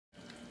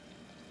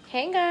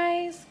Hey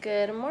guys,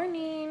 good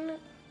morning.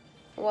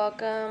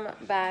 Welcome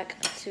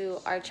back to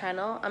our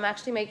channel. I'm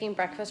actually making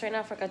breakfast right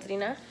now for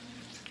Katrina.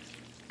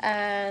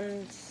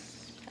 And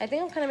I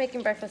think I'm kind of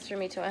making breakfast for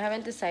me too. I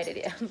haven't decided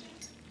yet.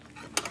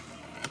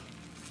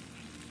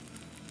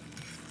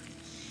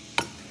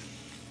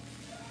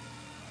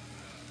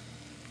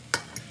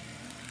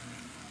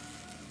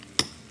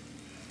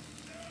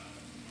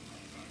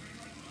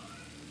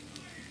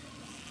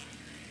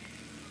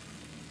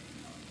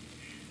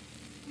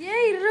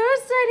 Yay,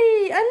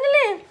 Rosary!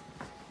 Andale!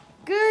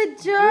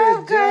 Good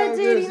job,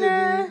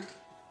 Katrina!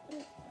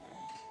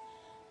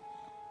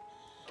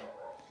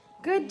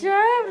 Good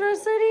job,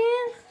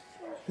 Rosary!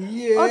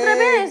 Yeah, Otra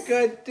vez.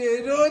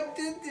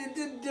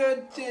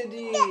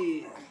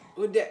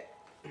 Udah.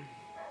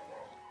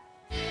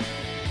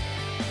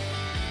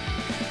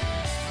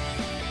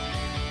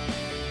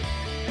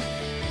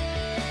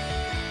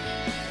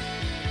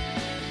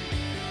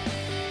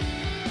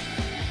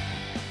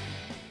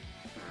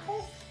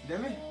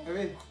 Dame,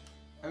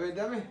 a ver,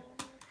 dame.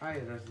 Ay,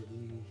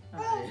 Rosalie.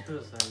 Ay,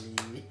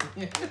 Rosalie.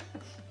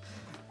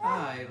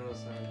 Ay,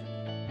 Rosalie.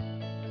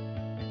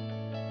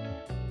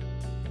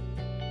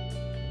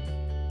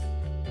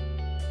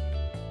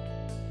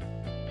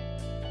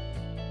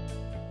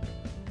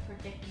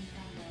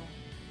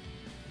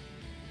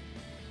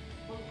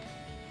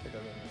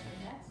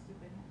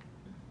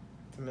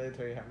 It's a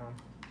military hat, Mom.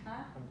 Huh?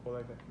 I'm cool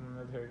like that. I'm a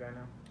military guy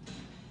now.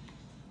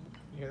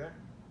 You hear that?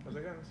 Those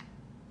are guns.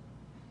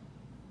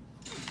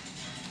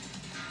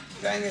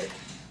 Dang it!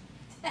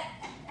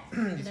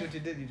 You see what you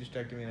did? You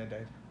distracted me and I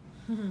died.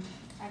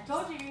 I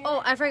told you.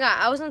 Oh, I forgot.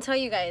 I was gonna tell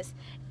you guys.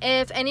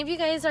 If any of you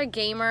guys are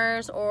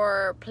gamers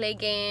or play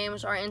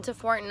games or into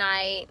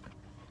Fortnite,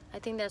 I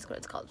think that's what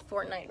it's called,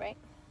 Fortnite, right?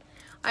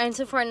 Are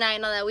into Fortnite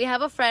and all that. We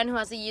have a friend who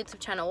has a YouTube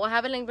channel. We'll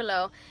have a link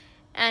below.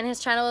 And his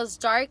channel is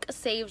Dark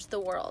Saves the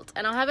World.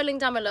 And I'll have a link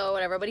down below or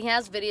whatever. But he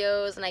has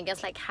videos and I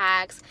guess like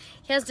hacks.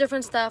 He has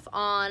different stuff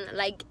on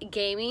like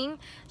gaming.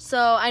 So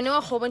I know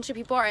a whole bunch of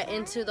people are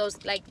into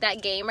those like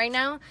that game right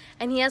now.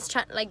 And he has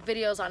like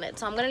videos on it.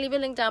 So I'm going to leave a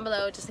link down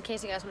below just in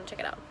case you guys want to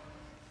check it out.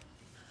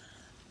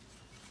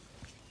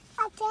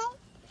 Okay.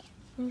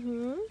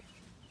 Mm-hmm.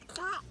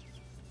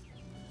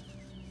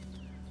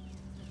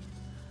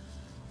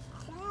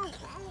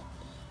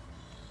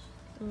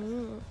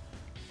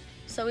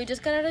 So we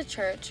just got out of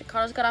church.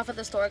 Carlos got off at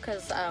the store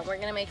because we're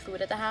gonna make food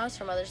at the house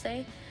for Mother's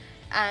Day,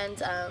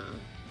 and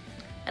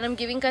I'm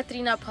giving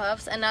Katrina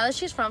puffs. And now that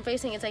she's front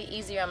facing, it's like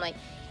easier. I'm like,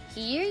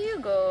 here you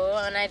go,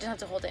 and I just have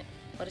to hold it.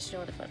 What is she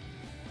doing with the foot?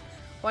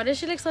 Why does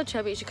she look so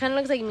chubby? She kind of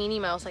looks like Minnie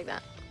Mouse like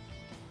that.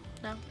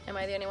 No, am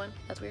I the only one?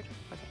 That's weird.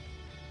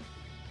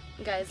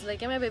 Okay, guys,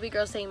 look at my baby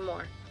girl saying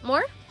more.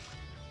 More?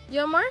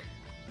 You want more?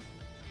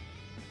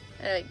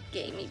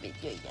 Okay, mi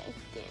video ya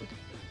estén.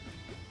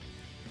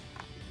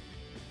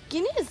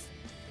 ¿Quién es?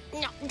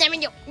 No,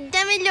 dámelo,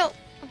 dámelo.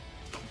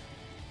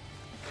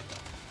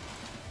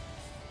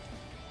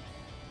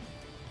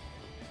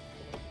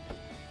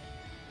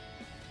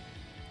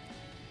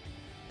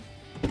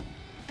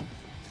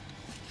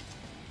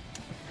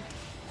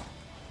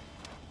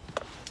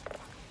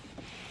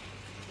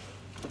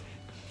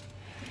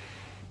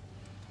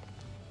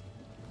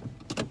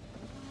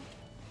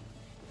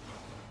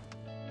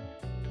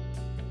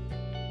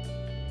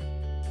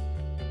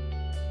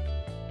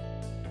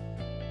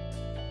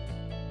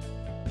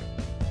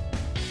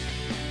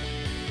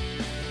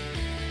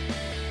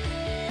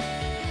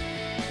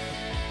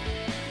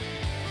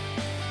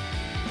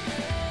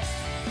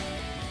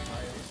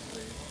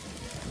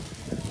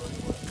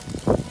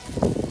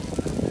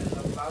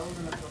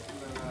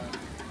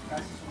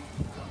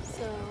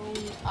 So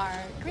we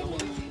are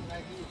grilling.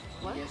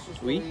 What?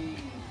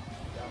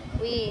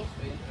 We.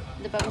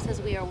 The Bible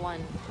says we are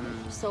one.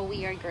 So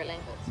we are grilling.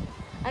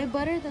 I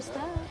buttered the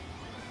stuff.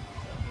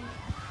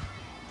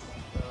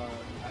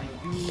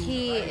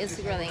 He is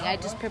grilling. I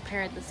just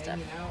prepared the stuff.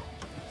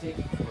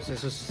 Pues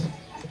eso es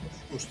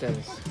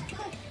ustedes.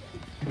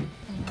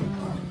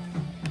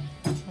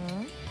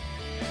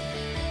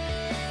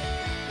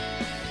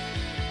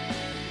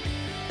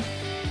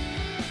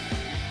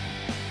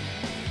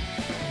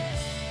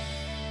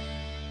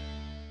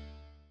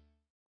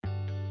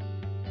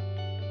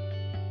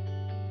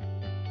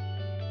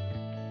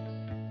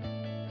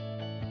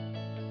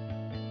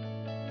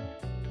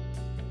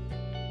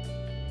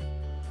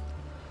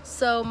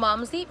 So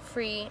moms eat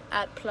free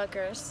at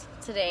Pluckers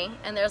today,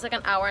 and there's like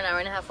an hour and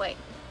a half wait.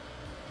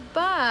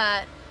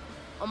 But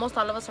almost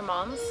all of us are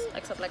moms,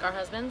 except like our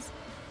husbands.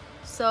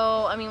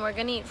 So I mean, we're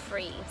gonna eat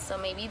free, so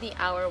maybe the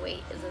hour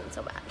wait isn't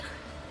so bad.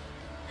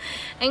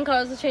 And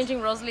Carlos is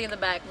changing Rosalie in the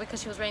back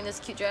because she was wearing this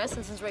cute dress,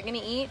 and since we're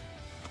gonna eat,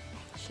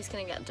 she's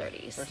gonna get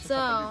dirty.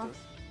 So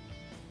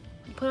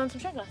you put on some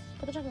chanclas.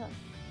 Put the chanclas on.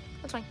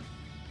 That's fine.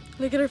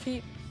 Look at her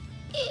feet.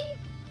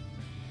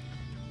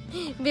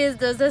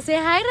 Vistos, say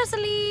hi,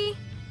 Rosalie.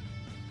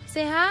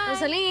 Say hi.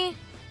 Rosalie.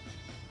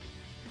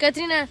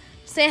 Katrina,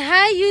 say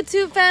hi,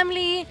 YouTube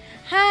family.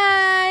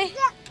 Hi.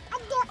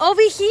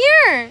 Over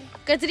here.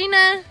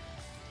 Katrina.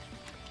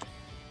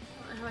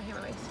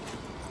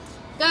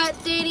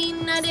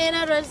 Caterina de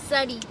la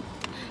Rosari.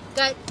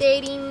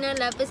 Caterina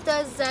la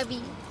festosa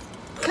vi.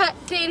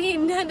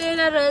 Caterina de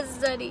la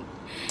Rosari.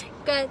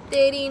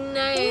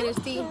 Caterina eres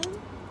ti.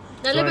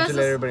 So why don't you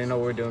let everybody know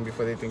what we're doing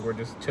before they think we're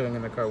just chilling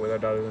in the car with our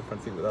daughters in the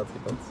front seat without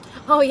seatbelts?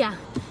 Oh yeah.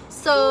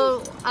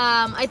 So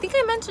I think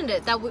I mentioned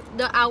it that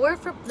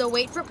the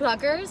wait for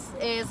pluggers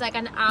is like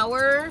an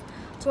hour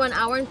to an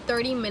hour and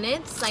 30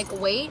 minutes like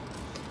wait.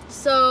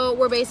 So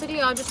we're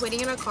basically all just waiting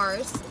in our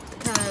cars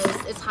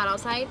because it's hot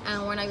outside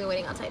and we're not even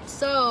waiting outside.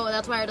 So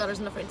that's why our daughter's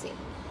in the front seat.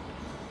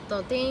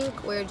 Don't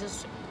think we're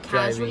just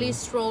casually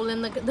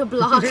strolling the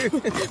block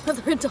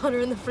with our daughter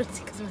in the front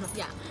seat. Cause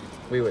yeah.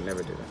 We would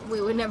never do that. We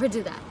would never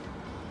do that.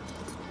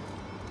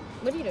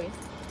 What are you doing?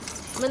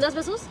 ¿Me das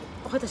besos?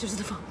 Oh, I thought she was on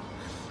the phone.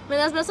 ¿Me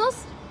das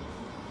besos?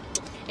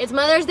 It's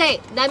Mother's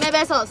Day. Dame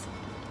besos.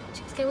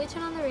 Chicks, can we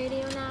turn on the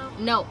radio now?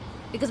 No,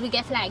 because we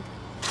get flagged.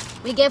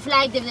 We get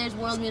flagged if there's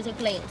world music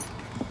playing.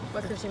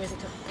 Or Christian music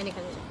too. Any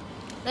kind of music.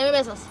 Dame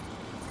besos.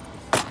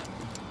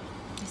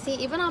 See,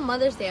 even on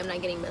Mother's Day, I'm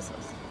not getting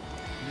besos.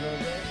 You know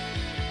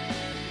what?